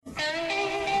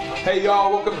Hey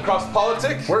y'all, welcome to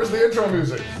Crosspolitic. Where's the intro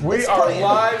music? We are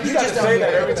live. You got to say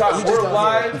that every time. We're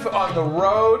live on the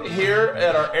road here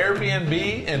at our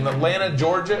Airbnb in Atlanta,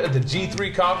 Georgia at the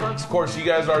G3 conference. Of course, you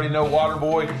guys already know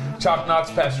Waterboy, Chalk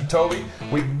Knox, Pastor Toby.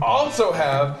 We also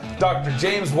have Dr.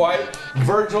 James White,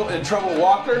 Virgil in Trouble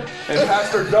Walker, and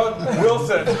Pastor Doug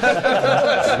Wilson.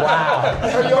 Wow.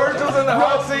 Virgil's in the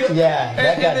hot seat. Yeah.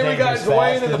 And then we got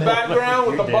Dwayne in the background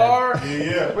with the bar.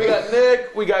 Yeah. We got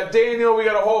Nick. We got Daniel. We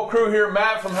got a whole crew here.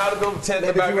 Matt from How to Build a Tent in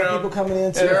the background. People coming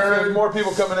in too. And there's more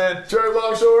people coming in. Jerry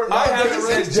Longshore. I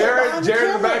haven't Jared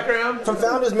in the background. From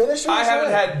Founders Ministries. I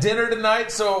haven't had dinner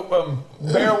tonight, so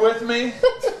bear with me.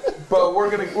 But we're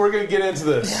gonna get into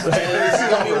this. I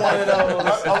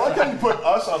like how you put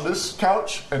us on this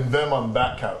couch and them on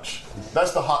that couch.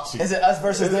 That's the hot seat. Is it us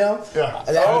versus them? Yeah.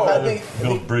 I think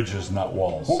Build bridges, not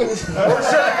walls. We're shirts,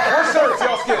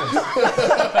 y'all skins.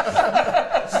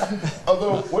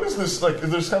 Although, what is this like?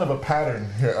 There's kind of a pattern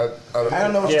here. I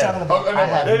don't know what you're talking about. Oh, I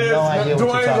have It is. no idea what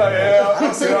Dwayne's you're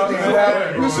like, talking about.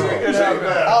 yeah. It happened.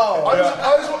 Oh. I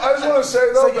just want to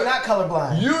say though, So you're not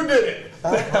colorblind. you did it.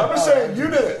 I'm just saying you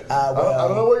did it. I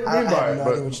don't know what you mean by I have it, no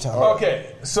but idea what you're talking about.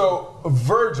 Okay, so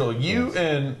Virgil, you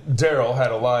and Daryl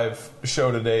had a live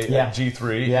show today at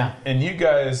G3. Yeah. And you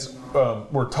guys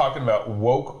were talking about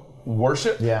woke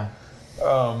worship. Yeah.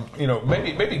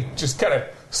 Maybe just kind of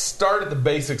start at the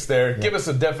basics there. Give us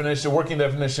a definition, working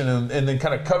definition, and then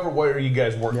kind of cover where you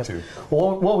guys work to.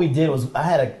 Well, what we did was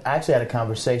I actually had a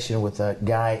conversation with a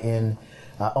guy in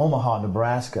Omaha,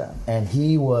 Nebraska, and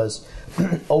he was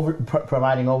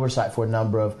providing oversight for a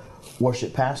number of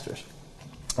worship pastors.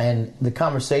 And the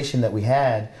conversation that we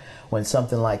had went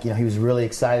something like, he was really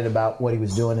excited about what he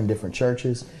was doing in different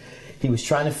churches. He was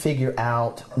trying to figure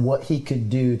out what he could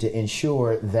do to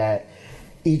ensure that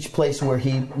each place where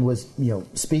he was,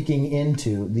 speaking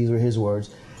into, these were his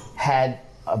words, had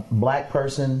a black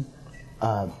person,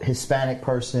 a Hispanic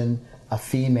person, a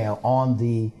female on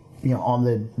the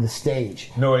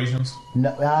stage. No Asians.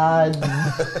 No, Not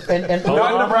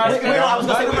Nebraska. I was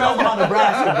going to say we're in Omaha,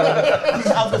 Nebraska, brother. I was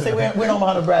going to say we're in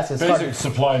Omaha, Nebraska. It's Basic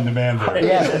supply and demand there.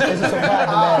 Yeah, it's a supply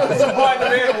and demand. Supply and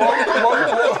demand.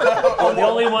 Well, the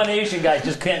only one Asian guy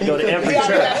just can't go to every church.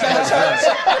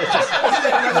 It's just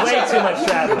way too much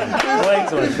traveling. Way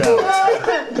too much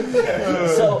traveling.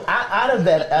 So out of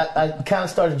that, I kind of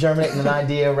started germinating an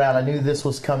idea around. I knew this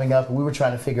was coming up, and we were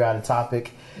trying to figure out a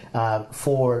topic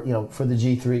for the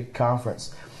G3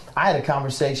 conference. I had a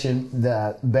conversation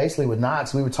basically with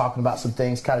Knox. We were talking about some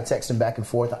things, kind of texting back and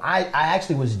forth. I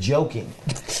actually was joking.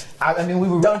 We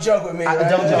were. Don't joke with me. Don't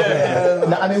joke with me.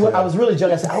 No, I was really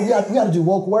joking. I said, we got to do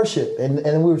woke worship, and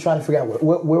then we were trying to figure out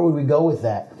where would we go with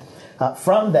that.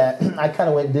 From that, I kind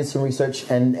of went and did some research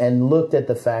and looked at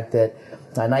the fact that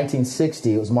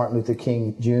 1960, it was Martin Luther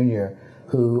King Jr.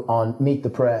 who, on Meet the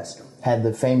Press, had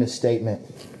the famous statement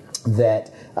that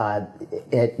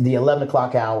at the 11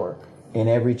 o'clock hour in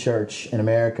every church in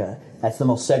America, that's the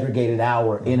most segregated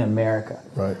hour in America.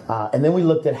 Right. And then we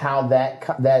looked at how that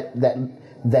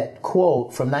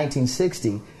quote from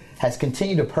 1960 has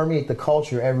continued to permeate the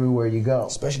culture everywhere you go.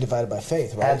 Especially divided by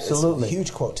faith, right? Absolutely. It's a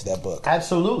huge quote to that book.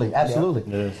 Absolutely.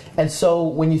 Yeah. And so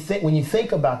when you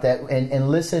think about that and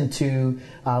listen to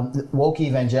woke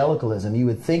evangelicalism, you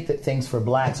would think that things for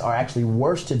blacks are actually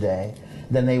worse today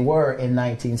than they were in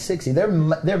 1960.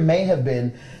 There may have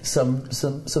been some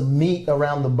meat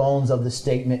around the bones of the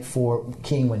statement for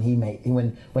King when he made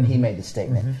the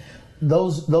statement. Mm-hmm.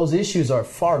 Those issues are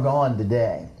far gone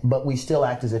today, but we still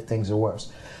act as if things are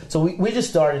worse. So we just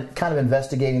started kind of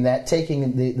investigating that,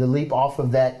 taking the leap off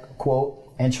of that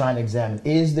quote and trying to examine,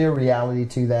 is there reality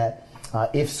to that?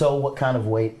 If so, what kind of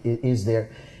weight is there?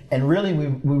 And really, we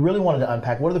really wanted to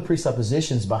unpack what are the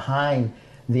presuppositions behind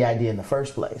the idea in the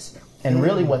first place. And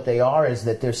really what they are is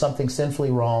that there's something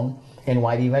sinfully wrong in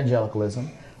white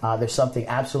evangelicalism. There's something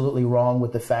absolutely wrong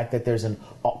with the fact that there's an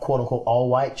quote-unquote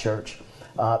all-white church,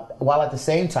 while at the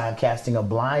same time casting a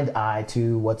blind eye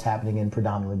to what's happening in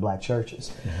predominantly black churches.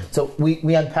 Mm-hmm. So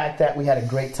we unpacked that. We had a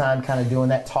great time kind of doing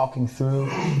that, talking through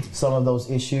some of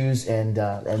those issues, and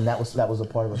that was a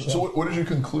part of the show. So what did you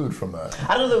conclude from that?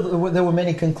 I don't know. There were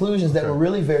many conclusions that were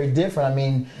really very different. I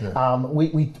mean,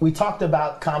 we talked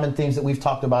about common themes that we've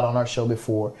talked about on our show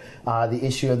before. The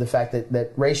issue of the fact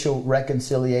that racial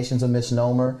reconciliation is a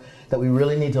misnomer, that we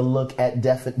really need to look at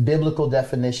biblical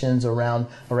definitions around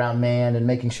man, and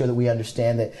making sure that we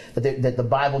understand that the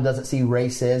Bible doesn't see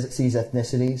race as it sees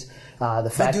ethnicities.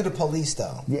 What do the police,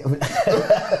 though? Yeah, that's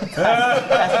the question.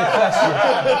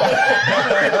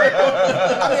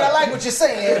 I mean, I like what you're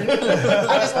saying.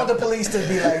 I just want the police to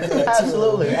be like that, too.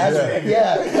 Absolutely. Absolutely.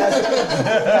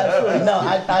 No,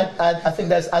 I think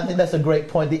that's a great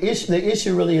point. The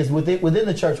issue really is within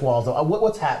the church walls. Though,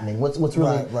 what's happening? What's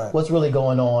really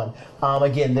going on?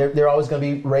 Again, there are always going to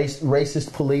be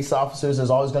racist police officers.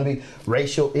 There's always going to be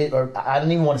racial, or I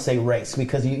don't even want to say race,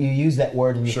 because you use that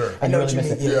word and you really miss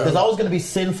it. Yeah. There's always going to be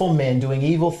sinful men doing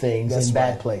evil things in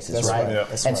bad places, right?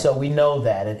 And so we know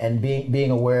that, and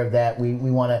being aware of that, we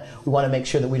want to make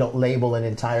sure that we don't label an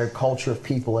entire culture of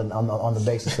people on the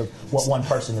basis of what one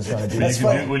person is going to do.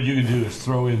 What you can do is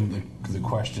throw in the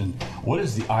question: what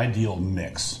is the ideal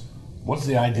mix? What's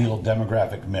the ideal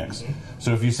demographic mix?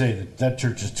 So if you say that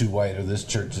church is too white or this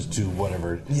church is too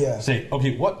whatever, say,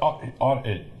 okay, what ought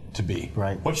it to be?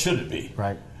 Right. What should it be?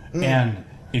 Right. And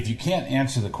if you can't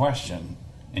answer the question,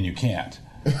 and you can't.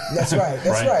 That's right.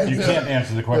 That's right. You can't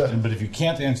answer the question, but if you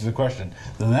can't answer the question,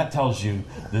 then that tells you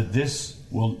that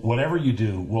whatever you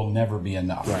do will never be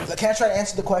enough. Right. Can I try to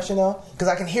answer the question, though? Because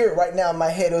I can hear it right now in my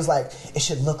head. It was like, it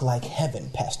should look like heaven,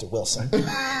 Pastor Wilson.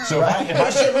 So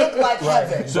it should look like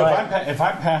heaven. So if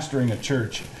I'm pastoring a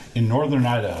church in northern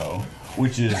Idaho,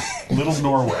 which is Little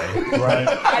Norway, right?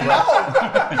 I know.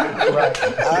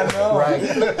 I know.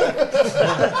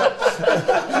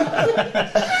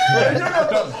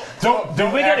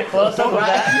 Don't we get a close up of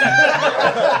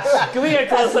that? Can we get a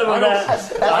close up of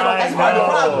that?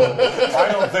 I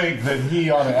don't think that he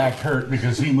ought to act hurt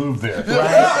because he moved there. That's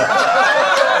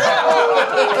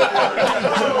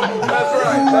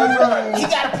right. He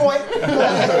got a point,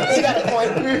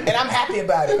 and I'm happy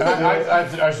about it.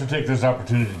 I should take this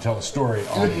opportunity to tell a story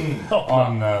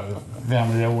on the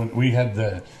family. When we had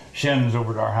the Shannons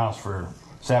over to our house for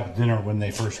Sabbath dinner when they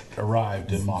first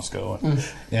arrived in Moscow,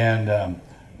 and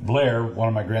Blair, one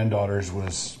of my granddaughters,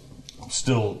 was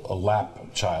still a lap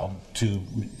child,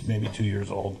 maybe 2 years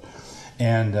old,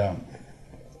 and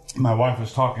my wife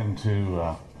was talking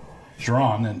to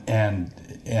Sharon,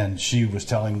 and she was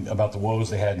telling about the woes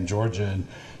they had in Georgia, and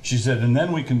she said, and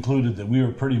then we concluded that we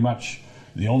were pretty much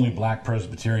the only black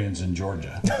Presbyterians in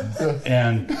Georgia.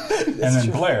 and then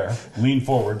true. Blair leaned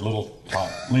forward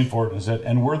and said,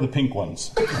 and we're the pink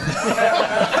ones.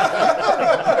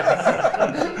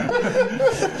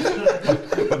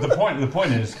 But the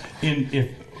point is,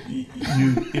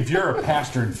 if you're a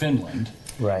pastor in Finland,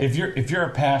 right. if you're a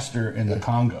pastor in the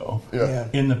Congo,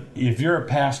 if you're a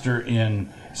pastor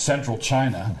in central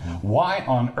China, why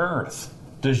on earth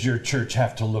does your church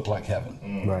have to look like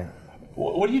heaven? Right.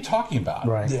 What are you talking about?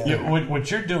 Right. Yeah. What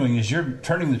you're doing is you're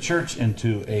turning the church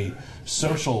into a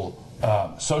social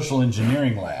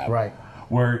engineering lab, right.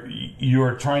 where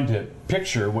you're trying to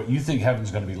picture what you think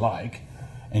heaven's going to be like,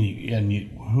 and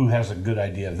who has a good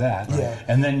idea of that,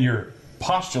 and then you're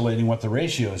postulating what the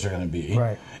ratios are going to be,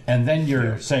 right. and then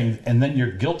you're saying, and then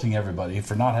you're guilting everybody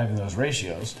for not having those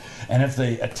ratios, and if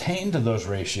they attain to those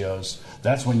ratios,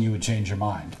 that's when you would change your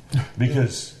mind,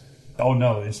 because oh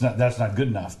no, it's not. That's not good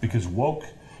enough, because woke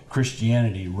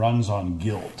Christianity runs on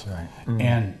guilt, right.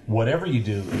 And whatever you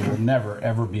do, it will never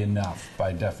ever be enough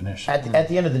by definition. At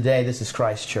the end of the day, this is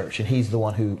Christ's church, and He's the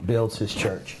one who builds His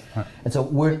church. Right. And so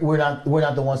we're not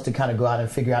the ones to kind of go out and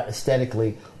figure out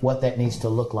aesthetically what that needs to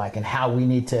look like and how we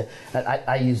need to.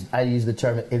 I use the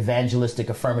term evangelistic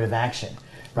affirmative action.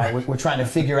 Right, we're trying to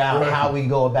figure out how we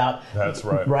go about. That's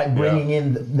right. Right, bringing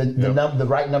in the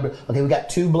right number. Okay, we got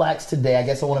 2 blacks today. I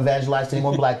guess I want to evangelize to any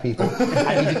more black people.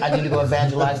 I need to go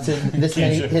evangelize to this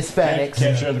many Hispanics.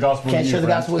 Can't share the gospel. Can't share the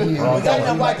gospel with you. We got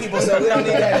enough white people, so we don't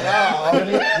need that at all.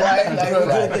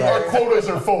 Right? Our quotas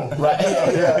are full. Right.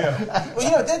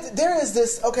 Well, there is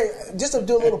this. Okay, just to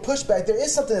do a little pushback. There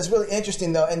is something that's really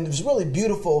interesting, though, and it's really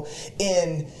beautiful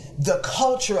in the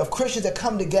culture of Christians that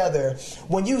come together.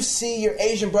 When you see your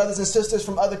Asian brothers and sisters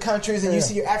from other countries, and you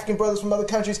see your African brothers from other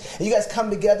countries, and you guys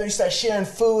come together and you start sharing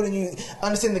food and you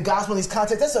understand the gospel in these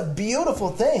contexts, that's a beautiful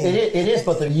thing. It is,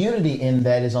 but the unity in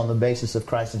that is on the basis of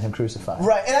Christ and Him crucified.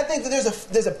 Right, and I think that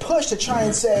there's a push to try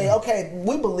and say, okay,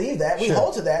 we believe that, we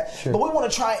hold to that, but we want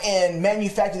to try and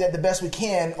manufacture that the best we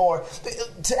can, or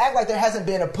to act like there hasn't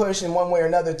been a push in one way or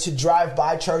another to drive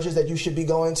by churches that you should be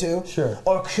going to,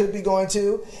 or could be going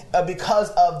to, because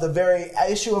of the very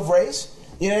issue of race.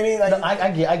 You know what I mean? Like,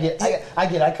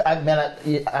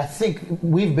 I think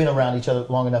we've been around each other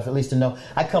long enough, at least to know.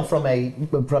 I come from a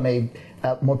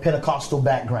more Pentecostal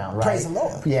background, right? Praise the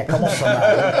Lord. Yeah, come on,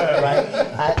 somebody, right?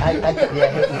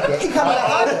 He coming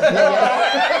out.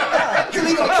 You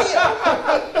leave a Kia.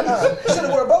 Should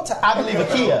have wore a bow tie. I believe a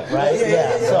Kia, right?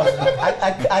 Yeah. So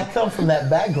I come from that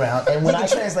background, and when I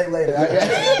can translate later.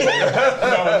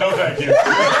 No, thank you.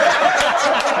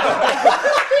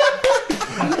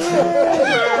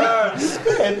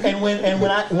 And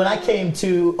when I came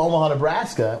to Omaha,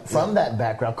 Nebraska, from that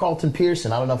background, Carlton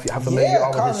Pearson. I don't know if you're familiar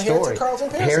with his story.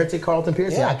 Heretic Carlton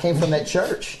Pearson. Yeah. I came from that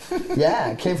church. Yeah,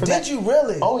 I came from that. Did you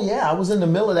really? Oh yeah, I was in the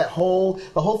middle of that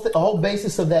the whole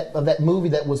basis of that movie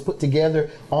that was put together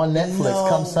on Netflix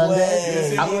come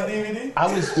Sunday. I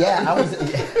was.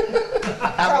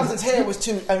 Carlton's hair was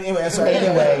too. Anyway, I'm sorry.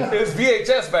 Anyway, It was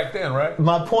VHS back then, right?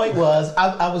 my point was,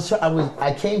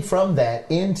 I came from that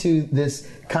into this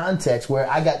context where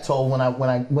I got told when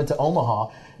I went to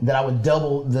Omaha that I would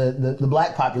double the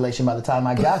black population by the time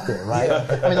I got there, right?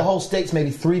 I mean, the whole state's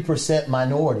maybe 3%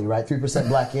 minority, right? 3%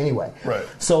 black anyway. Right.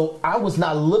 So I was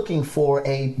not looking for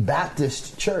a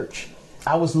Baptist church.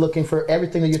 I was looking for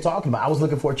everything that you're talking about. I was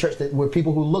looking for a church where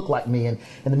people who looked like me, and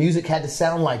the music had to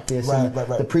sound like this, and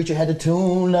the preacher had to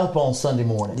tune up on Sunday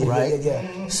morning, right?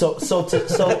 Yeah. So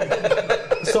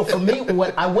for me,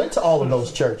 when I went to all of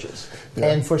those churches,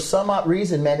 and for some odd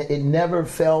reason, man, it never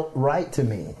felt right to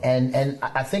me. And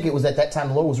I think it was at that time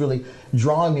the Lord was really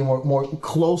drawing me more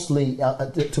closely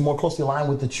to more closely align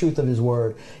with the truth of His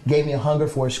Word. Gave me a hunger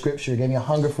for Scripture. Gave me a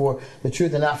hunger for the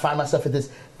truth. And I find myself at this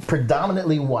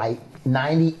predominantly white,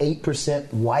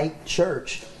 98% white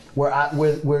church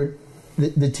where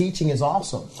the teaching is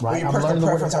awesome, right? Well, your personal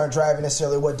preference aren't driving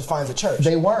necessarily what defines a church.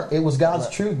 They weren't. It was God's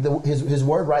truth, His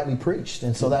Word rightly preached,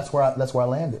 and so that's where I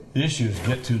landed. The issue is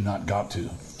get to, not got to.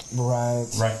 Right.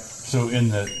 So in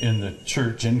the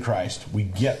church in Christ, we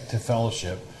get to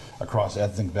fellowship across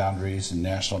ethnic boundaries and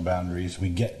national boundaries.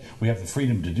 We have the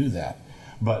freedom to do that,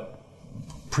 but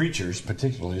preachers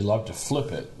particularly love to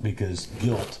flip it because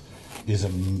guilt is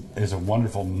a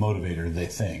wonderful motivator, they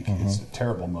think. It's a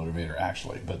terrible motivator,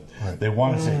 actually, but they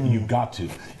want to say, you've got to.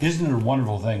 Isn't it a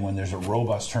wonderful thing when there's a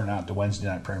robust turnout to Wednesday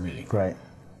night prayer meeting? Right.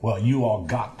 Well, you all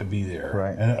got to be there.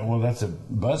 Right. And, well, that's a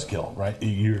buzzkill, right?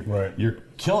 You're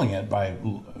killing it by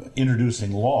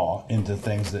introducing law into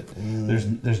things that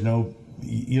there's no...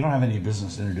 You don't have any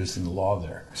business introducing the law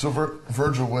there. So,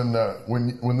 Virgil,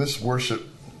 when this worship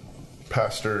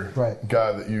pastor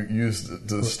guy that you used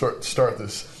to start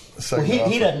this segment,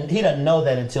 he doesn't know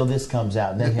that until this comes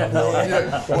out, and then he'll know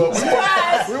it. Well,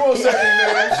 we won't say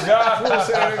any names. We won't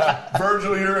say any names.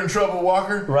 Virgil, you're in trouble,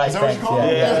 Walker. Right. Is that what you call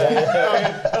him?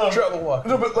 Yeah. Trouble Walker.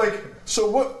 No, but so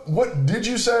what did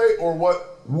you say, or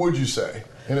what would you say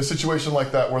in a situation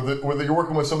like that, where you're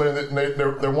working with somebody and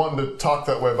they're wanting to talk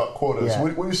that way about quotas? Yeah.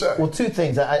 What do you say? Well, two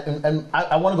things.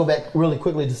 I want to go back really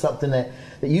quickly to something that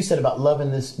you said about loving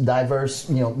this diverse,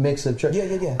 mix of church.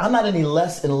 Yeah. I'm not any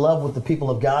less in love with the people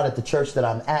of God at the church that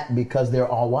I'm at because they're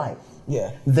all white.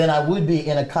 Yeah. Than I would be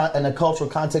in a cultural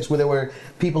context where there were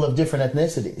people of different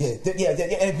ethnicities. Yeah.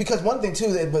 And because one thing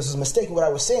too that was mistaken, what I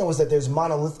was saying was that there's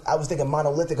I was thinking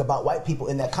monolithic about white people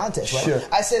in that context, right? Sure.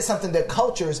 I said something that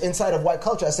cultures inside of white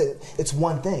culture. I said it's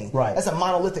one thing. Right. That's a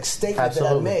monolithic statement that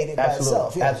I made by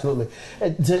itself. Yeah. Absolutely.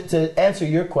 To answer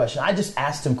your question, I just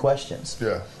asked him questions.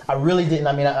 Yeah. I really didn't.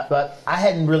 I mean, I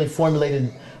hadn't really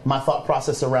formulated my thought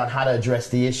process around how to address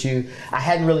the issue. I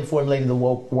hadn't really formulated the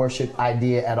woke worship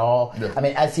idea at all. Yeah. I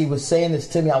mean, as he was saying this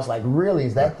to me, I was like, really?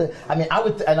 Is that the... I mean, I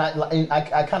would... And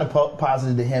I kind of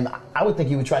posited to him, I would think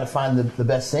he would try to find the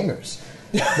best singers.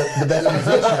 The best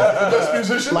musicians. The best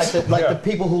musicians? Like the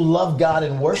people who love God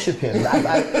and worship Him.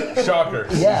 Shocker.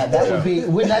 Yeah,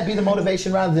 wouldn't that be the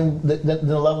motivation rather than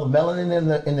the level of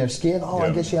melanin in their skin? Oh,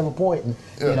 I guess you have a point.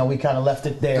 And, we kind of left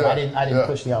it there. I didn't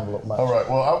push the envelope much. All right.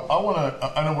 Well, I want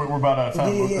to... I know we're about out of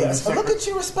time. Yeah. So look at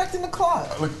you respecting the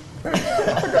clock. Look, I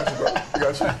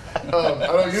got you. I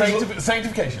know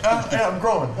Sanctification. yeah, I'm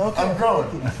growing. Okay. I'm growing.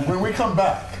 When we come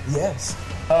back... Yes.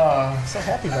 So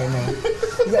happy right now.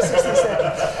 You got 60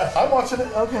 seconds. I'm watching it.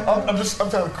 Okay. I'm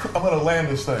going to land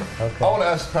this thing. Okay. I want to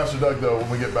ask Pastor Doug, though, when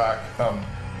we get back,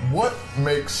 what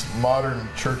makes modern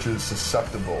churches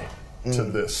susceptible to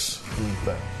this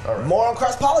thing? All right. More on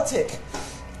Crosspolitic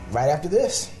right after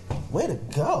this. Way to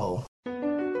go.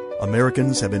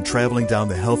 Americans have been traveling down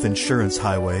the health insurance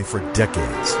highway for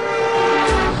decades.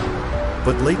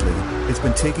 But lately, it's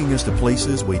been taking us to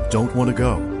places we don't want to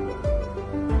go.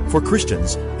 For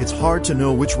Christians, it's hard to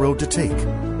know which road to take.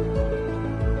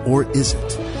 Or is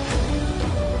it?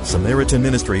 Samaritan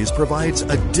Ministries provides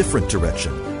a different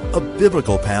direction, a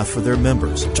biblical path for their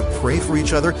members to pray for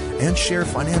each other and share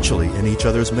financially in each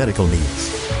other's medical needs.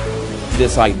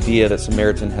 this idea that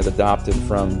Samaritan has adopted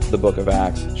from the book of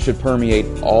Acts should permeate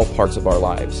all parts of our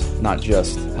lives, not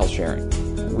just health sharing.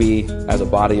 We, as a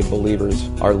body of believers,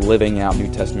 are living out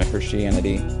New Testament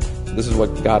Christianity. This is what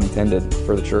God intended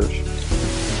for the church.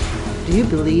 Do you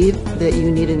believe that you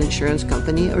need an insurance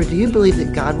company, or do you believe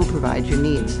that God will provide your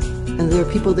needs? And there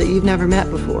are people that you've never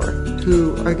met before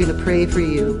who are going to pray for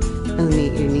you and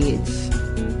meet your needs.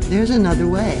 There's another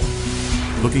way.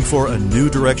 Looking for a new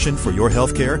direction for your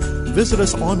health care? Visit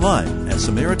us online at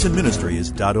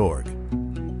SamaritanMinistries.org.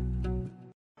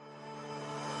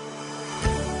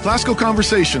 Classical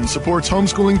Conversations supports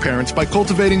homeschooling parents by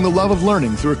cultivating the love of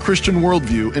learning through a Christian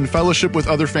worldview in fellowship with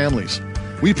other families.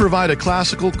 We provide a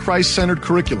classical, Christ-centered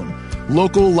curriculum,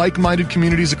 local, like-minded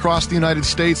communities across the United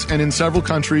States and in several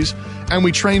countries, and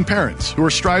we train parents who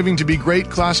are striving to be great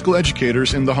classical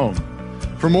educators in the home.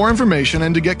 For more information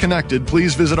and to get connected,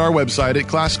 please visit our website at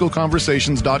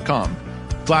classicalconversations.com.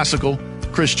 Classical,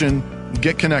 Christian,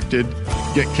 get connected,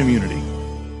 get community.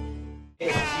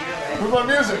 Where's my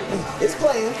music? It's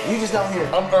playing. You just don't hear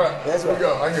it. All right. That's Here right. we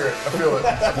go. I hear it. I feel it.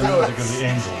 I feel it. Music of the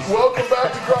angels. Welcome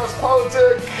back to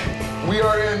Crosspolitic. We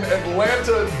are in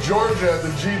Atlanta, Georgia at the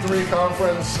G3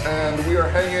 conference, and we are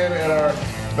hanging in our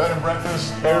bed and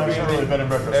breakfast. Airbnb. Bed and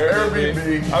breakfast.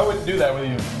 Airbnb. I wouldn't do that with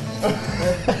you.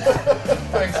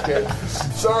 Thanks, Gabe.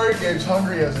 Sorry, Gabe's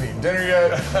hungry. He hasn't eaten dinner yet.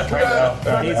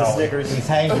 Needs a Snickers. He's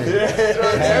hangry.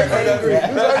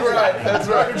 That's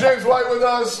right. Dr. James White with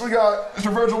us. We got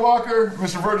Mr. Virgil Walker.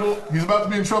 Mr. Virgil, he's about to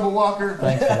be in trouble, Walker.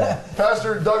 Thanks for that.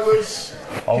 Pastor Douglas.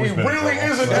 Always he been in really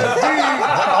trouble. isn't indeed.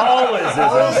 Always is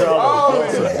in trouble.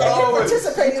 You're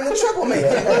participating in the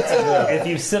troublemaking. If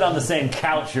you sit on the same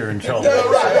couch, you're in trouble. The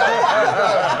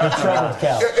troubled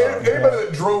couch. Anybody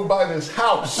that drove by this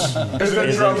house is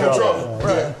in trouble.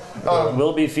 Right.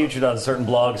 Will be featured on certain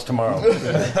blogs tomorrow.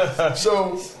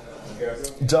 So,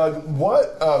 Doug,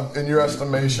 what, in your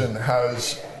estimation,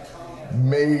 has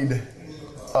made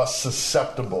us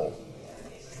susceptible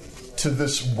to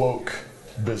this woke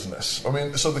business? I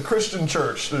mean, so the Christian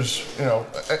church, there's,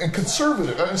 and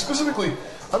conservative, and specifically,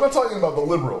 I'm not talking about the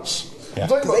liberals. Yeah. I'm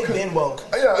talking about They've been woke.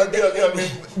 I mean,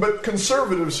 but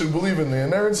conservatives who believe in the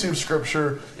inerrancy of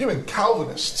Scripture, even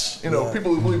Calvinists,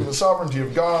 people who believe in the sovereignty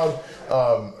of God,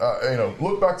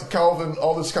 look back to Calvin,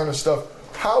 all this kind of stuff.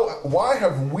 Why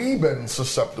have we been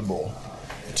susceptible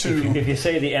to? If you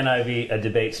say the NIV, a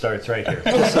debate starts right here.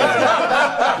 That's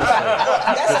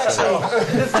actually.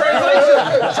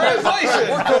 Translation.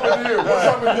 We're coming to you. We're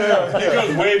coming to you. It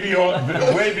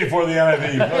goes way before the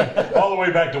NIV, all the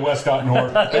way back to Westcott and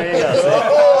Hort. There you go.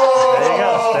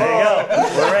 There you go.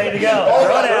 We're ready to go.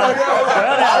 Throw it out.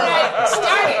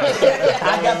 Start it. I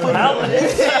got put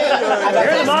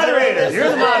You're the moderator.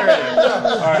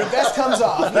 The best comes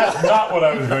off. That's not what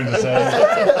I was going to say.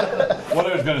 What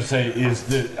I was going to say is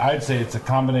that I'd say it's a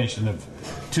combination of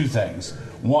two things.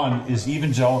 One is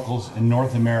evangelicals in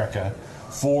North America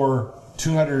for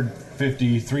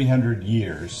 250, 300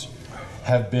 years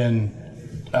have been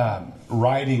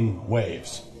riding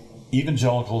waves.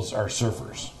 Evangelicals are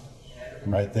surfers,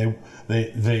 right?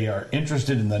 They are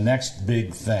interested in the next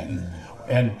big thing.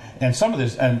 And some of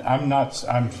this, and I'm not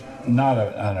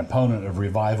an opponent of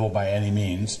revival by any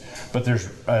means, but there's,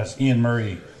 as Ian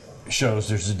Murray shows,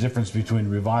 there's a difference between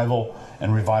revival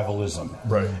and revivalism.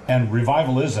 Right. And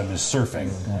revivalism is surfing.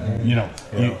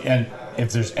 And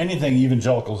if there's anything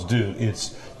evangelicals do,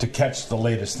 it's to catch the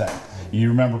latest thing. You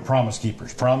remember Promise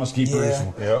Keepers. Promise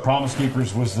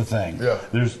Keepers was the thing. Yeah.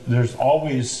 There's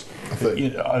always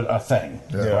a thing,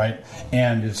 Yeah. right?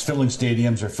 And it's filling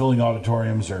stadiums or filling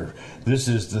auditoriums, or this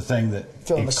is the thing that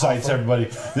excites everybody.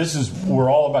 We're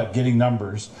all about getting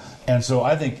numbers. And so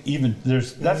I think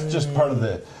that's just part of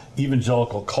the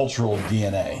evangelical cultural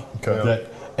DNA that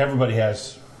everybody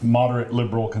has, moderate,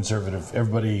 liberal, conservative.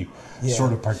 Everybody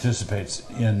sort of participates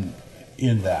in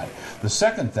that. The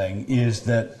second thing is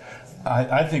that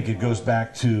I think it goes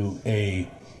back to a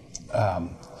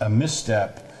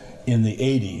misstep in the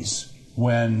 80s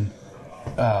when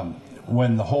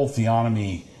the whole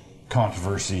theonomy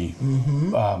controversy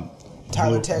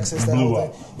Tyler, Texas, that blew whole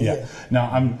up. thing. Yeah.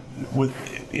 Now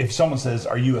if someone says,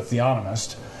 "Are you a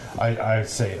theonomist?" I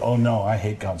say, "Oh no, I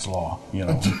hate God's law." And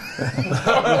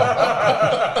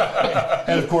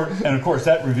of course,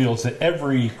 that reveals that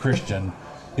every Christian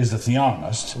is a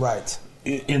theonomist, right?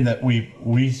 In that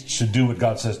we should do what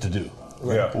God says to do.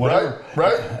 Yeah. Whatever.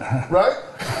 Right.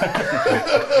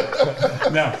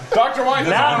 Now, Dr. White.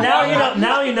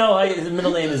 Now you know his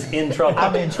middle name is In Trouble.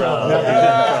 I'm in trouble.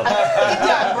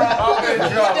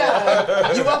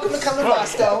 You're welcome to come to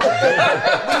Roscoe. We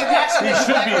can actually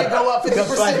go up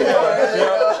 50%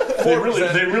 more. They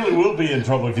really will be in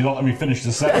trouble if you don't let me finish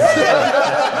the sentence.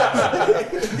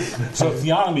 So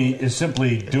theonomy is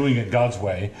simply doing it God's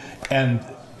way, and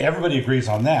everybody agrees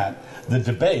on that.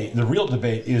 The real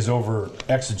debate is over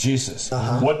exegesis.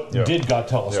 What did God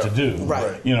tell us to do?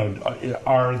 Right. You know,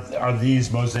 are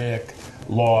these Mosaic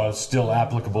laws still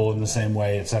applicable in the same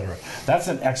way, etc.? That's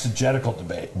an exegetical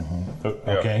debate.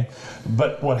 Okay,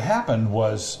 but what happened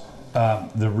was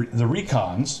the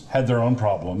recons had their own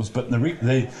problems, but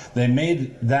they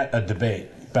made that a debate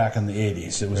back in the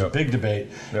 80s. It was a big debate.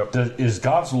 Is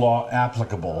God's law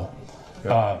applicable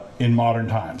in modern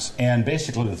times? And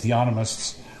basically, the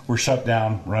theonomists were shut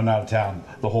down, run out of town.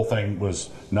 The whole thing was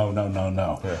no.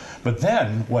 Yeah. But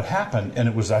then what happened, and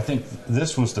I think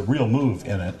this was the real move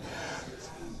in it.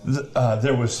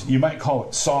 There was, you might call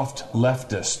it soft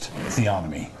leftist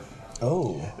theonomy.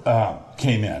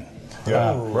 Came in.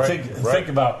 Think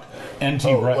about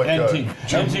N.T.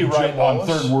 Wright on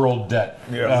third world debt.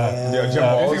 Jim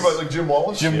Wallace. You think about Jim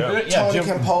Wallace? Tony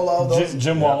Campolo.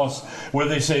 Jim Wallace, where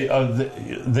they say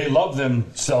they love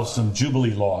themselves some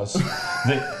Jubilee laws.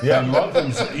 They love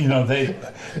them,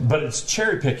 but it's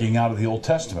cherry picking out of the Old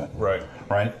Testament.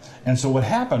 Right. And so what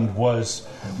happened was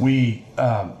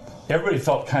everybody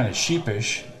felt kind of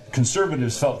sheepish.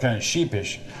 Conservatives felt kind of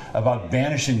sheepish about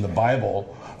banishing the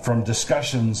Bible from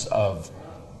discussions of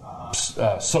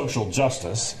social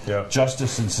justice,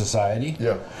 justice in society.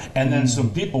 And then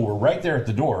some people were right there at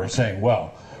the door saying,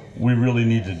 well, we really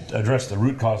need to address the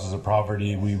root causes of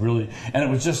poverty. And it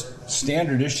was just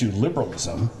standard issue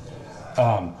liberalism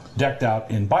decked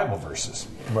out in Bible verses.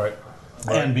 Right.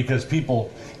 And because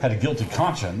people had a guilty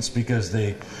conscience, because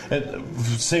they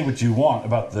say what you want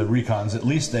about the recons, at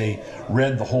least they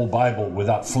read the whole Bible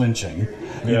without flinching.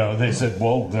 They said,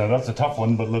 well, that's a tough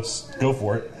one, but let's go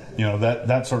for it.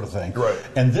 That sort of thing. Right.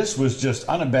 And this was just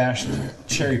unabashed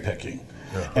cherry picking.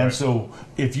 And so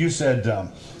if you said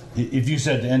to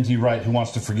N.T. Wright, who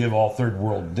wants to forgive all third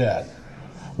world debt,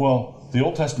 well, the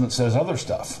Old Testament says other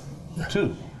stuff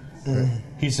too.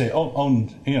 He'd say, "Oh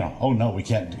no, we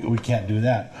can't do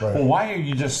that." Right. Well, why are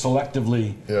you just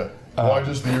selectively? Why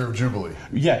just the year of Jubilee?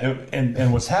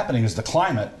 And what's happening is the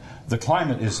climate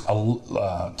is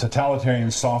a totalitarian,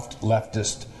 soft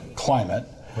leftist climate,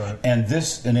 and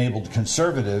this enabled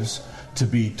conservatives to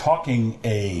be talking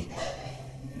a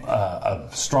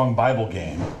strong Bible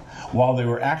game while they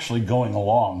were actually going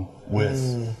along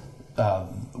with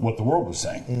what the world was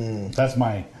saying. That's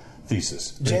my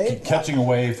thesis. Catching a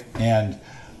wave and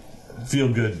feel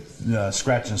good,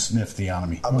 scratch and sniff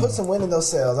theonomy. I'll put some wind in those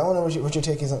sails. I want to know what your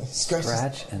take is on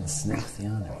scratch and sniff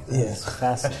theonomy. Yes,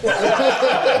 fascinating.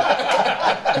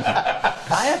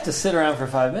 I have to sit around for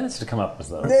 5 minutes to come up with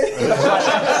those. This is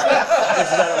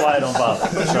why I don't bother.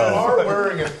 You are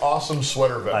wearing an awesome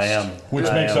sweater vest. I am.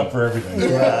 Which makes up for everything.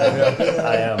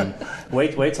 I am.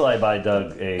 Wait till I buy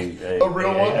Doug a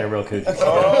real one? A real coochie.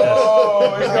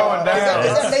 Oh, he's going down.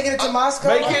 Is that making it to Moscow?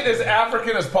 Make it as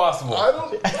African as possible.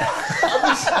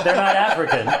 They're not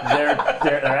African.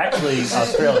 They're actually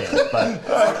Australian. But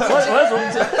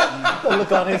the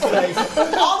look on his face.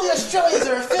 All the Australians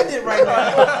are offended right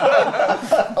now.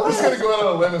 I'm just going to go out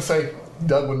on a limb and say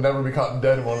Doug would never be caught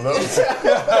dead in one of those.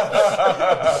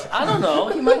 I don't know.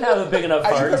 He might have a big enough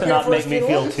heart to not make me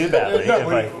feel too badly.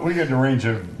 We could arrange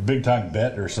a big-time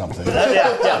bet or something. Something. You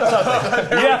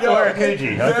have to wear a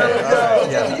koozie.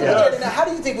 Okay. Now, how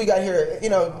do you think we got here?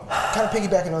 Kind of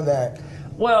piggybacking on that.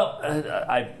 Well,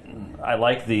 I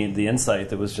like the insight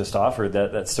that was just offered.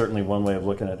 That's certainly one way of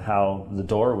looking at how the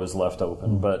door was left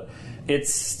open. But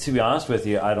it's, to be honest with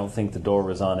you, I don't think the door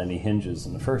was on any hinges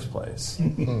in the first place.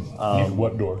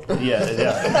 What door?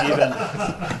 Even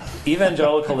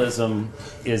evangelicalism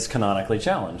is canonically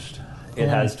challenged. It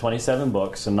has 27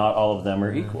 books, and not all of them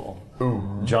are equal.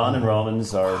 John and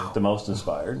Romans are the most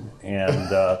inspired,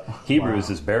 and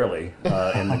Hebrews is barely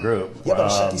in the group. Yeah, but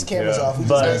shut these cameras off. And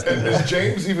does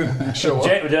James even show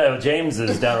up? James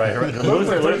is downright.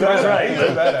 Luther is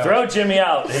right. Throw Jimmy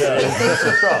out. Throw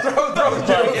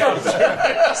Jimmy out.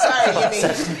 Sorry,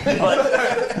 Jimmy.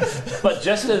 But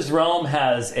just as Rome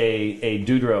has a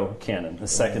Deutero canon, a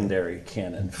secondary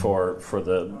canon for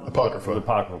the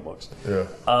Apocryphal books,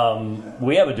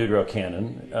 we have a Deutero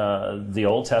canon. The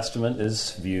Old Testament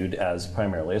is viewed as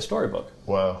primarily a storybook.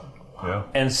 Wow. Yeah.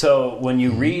 And so when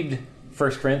you read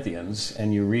 1 Corinthians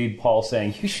and you read Paul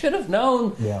saying, you should have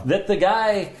known that the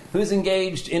guy who's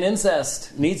engaged in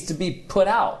incest needs to be put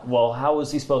out. Well, how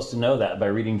was he supposed to know that? By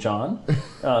reading John?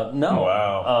 No.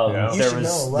 Wow. You should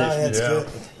know. Wow, that's good.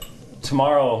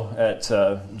 Tomorrow at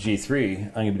G3,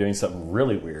 I'm going to be doing something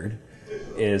really weird.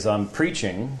 I'm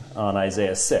preaching on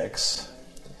Isaiah 6,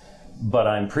 but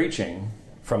I'm preaching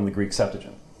from the Greek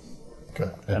Septuagint. Okay.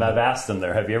 And I've asked them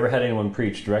there, have you ever had anyone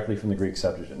preach directly from the Greek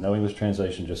Septuagint? No English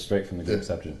translation, just straight from the Greek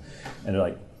Septuagint. And they're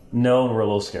like, no, and we're a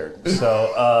little scared.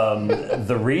 So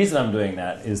the reason I'm doing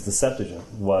that is the Septuagint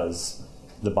was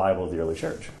the Bible of the early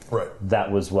church. Right.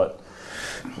 That was what,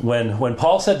 when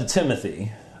Paul said to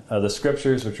Timothy, the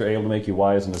scriptures which are able to make you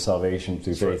wise unto salvation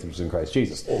through faith which is in Christ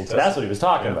Jesus. That's what he was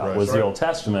talking about, was the Old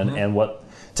Testament, and what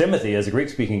Timothy, as a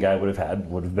Greek-speaking guy, would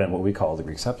have been what we call the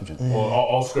Greek Septuagint. Well,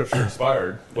 all scripture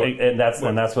inspired. And that's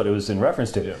what it was in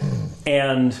reference to. Yeah.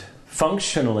 And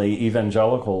functionally,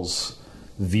 evangelicals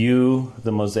view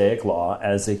the Mosaic Law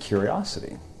as a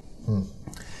curiosity.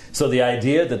 So the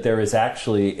idea that there is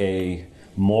actually a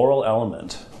moral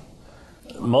element,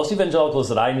 most evangelicals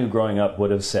that I knew growing up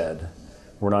would have said,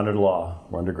 we're not under the law,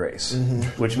 we're under grace.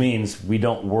 Which means we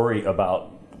don't worry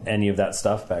about any of that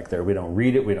stuff back there. We don't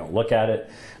read it, we don't look at it,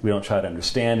 we don't try to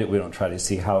understand it, we don't try to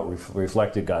see how it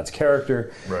reflected God's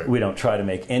character. Right. We don't try to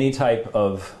make any type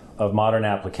of modern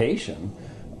application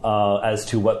as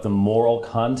to what the moral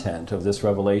content of this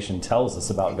revelation tells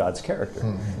us about God's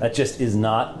character. That just is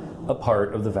not a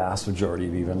part of the vast majority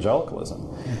of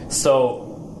evangelicalism. So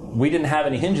we didn't have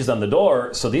any hinges on the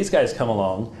door, so these guys come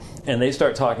along and they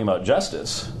start talking about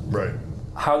justice. Right.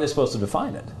 How are they supposed to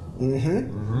define it?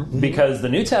 Because the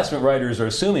New Testament writers are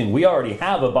assuming we already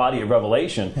have a body of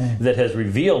revelation that has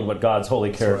revealed what God's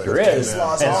holy character is,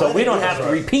 and so we don't have to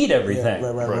repeat everything.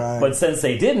 But since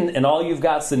they didn't, and all you've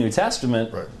got is the New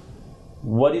Testament,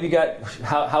 what have you got?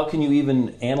 How can you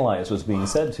even analyze what's being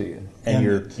said to you? And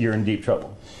you're in deep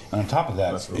trouble. And on top of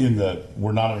that,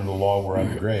 we're not under the law, we're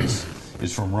under grace,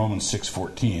 is from Romans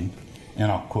 6:14. And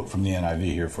I'll quote from the NIV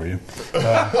here for you.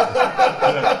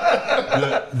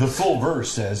 The full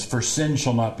verse says, "For sin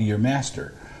shall not be your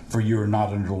master, for you are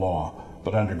not under law,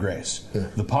 but under grace."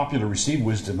 The popular received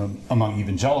wisdom among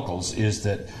evangelicals is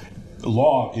that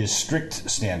law is strict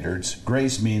standards.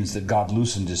 Grace means that God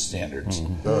loosened his standards.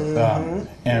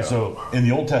 And so in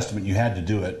the Old Testament, you had to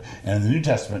do it. And in the New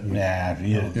Testament, you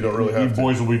don't really have to.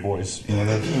 Boys will be boys.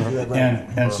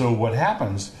 And so what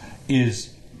happens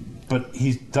is, but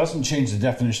he doesn't change the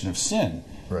definition of sin.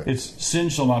 Right. It's sin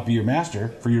shall not be your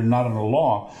master, for you're not under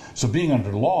law. So being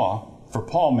under law, for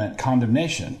Paul, meant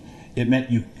condemnation. It meant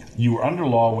you were under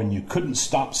law when you couldn't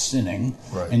stop sinning,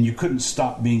 and you couldn't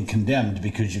stop being condemned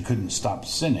because you couldn't stop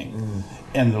sinning.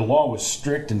 And the law was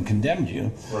strict and condemned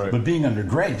you. But being under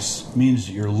grace means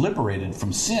that you're liberated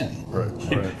from sin.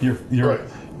 You're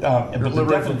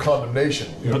liberated from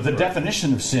condemnation. But the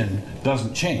definition of sin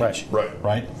doesn't change.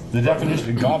 Right? The definition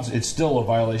of God's, it's still a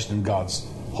violation of God's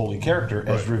holy character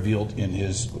as revealed in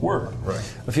his word.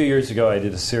 A few years ago, I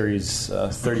did a series,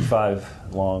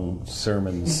 35-long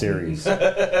sermon series. Through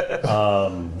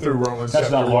Romans That's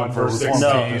chapter not 1, verse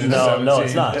 16. No,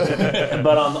 it's not.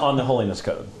 But on the holiness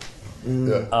code.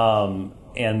 And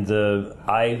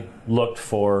I looked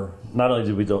for, not only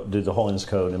did we do the holiness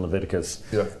code in Leviticus,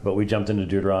 but we jumped into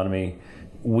Deuteronomy.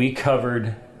 We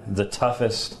covered the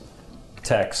toughest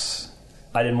texts.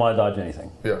 I didn't want to dodge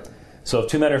anything. So if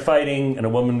two men are fighting and a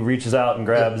woman reaches out and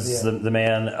grabs the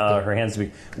man, her hands,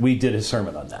 we did a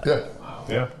sermon on that.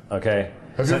 Okay.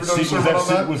 Have you ever done a sermon on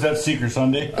that? Was that Seeker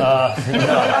Sunday? No.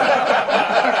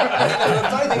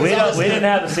 we didn't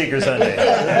have a Seeker Sunday.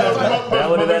 That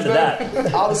would have ended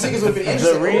that. All the seekers would be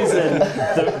interested.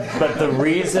 The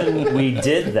reason we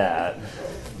did that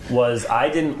was I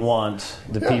didn't want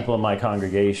the people in my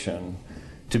congregation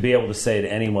to be able to say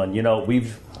to anyone,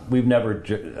 we've never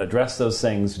addressed those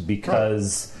things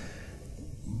because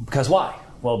why?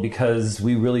 Well, because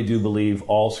we really do believe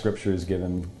all Scripture is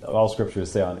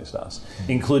theopneustos,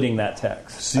 including that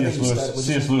text.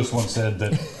 C.S. Lewis once said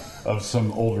that of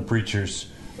some older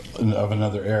preachers of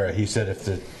another era, he said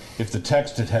if the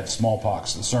text had had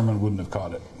smallpox, the sermon wouldn't have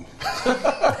caught it.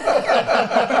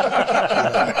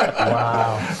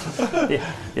 Wow.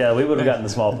 Yeah, we would have gotten the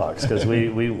smallpox because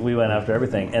we went after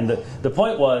everything. And the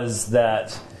point was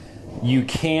that you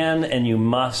can and you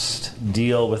must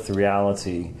deal with the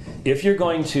reality. If you're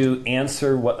going to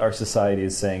answer what our society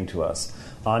is saying to us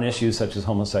on issues such as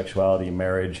homosexuality,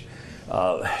 marriage,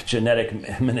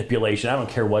 genetic manipulation, I don't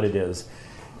care what it is,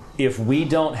 if we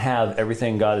don't have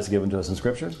everything God has given to us in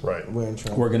Scripture, we're in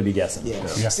trouble. We're going to be guessing.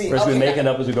 See, we're going to be making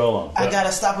up as we go along. I got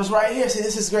to stop us right here. See,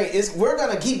 this is great. We're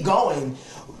going to keep going.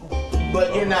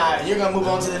 But you're not. You're going to move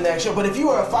on to the next show. But if you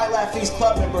are a Fight Laugh Feast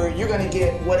Club member, you're going to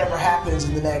get whatever happens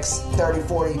in the next 30,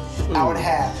 40, hour and a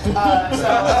half. We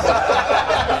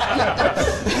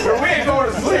ain't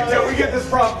going to sleep till we get this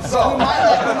problem solved.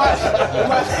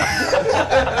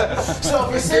 So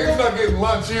if you're single, Gabe's not getting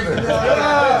lunch either. if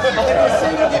you're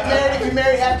single, get married. If you're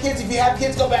married, have kids. If you have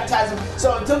kids, go baptize them.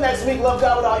 So until next week, love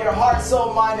God with all your heart,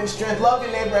 soul, mind, and strength. Love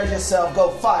your neighbor as yourself. Go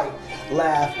fight,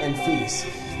 laugh, and feast.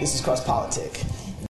 This is Crosspolitic.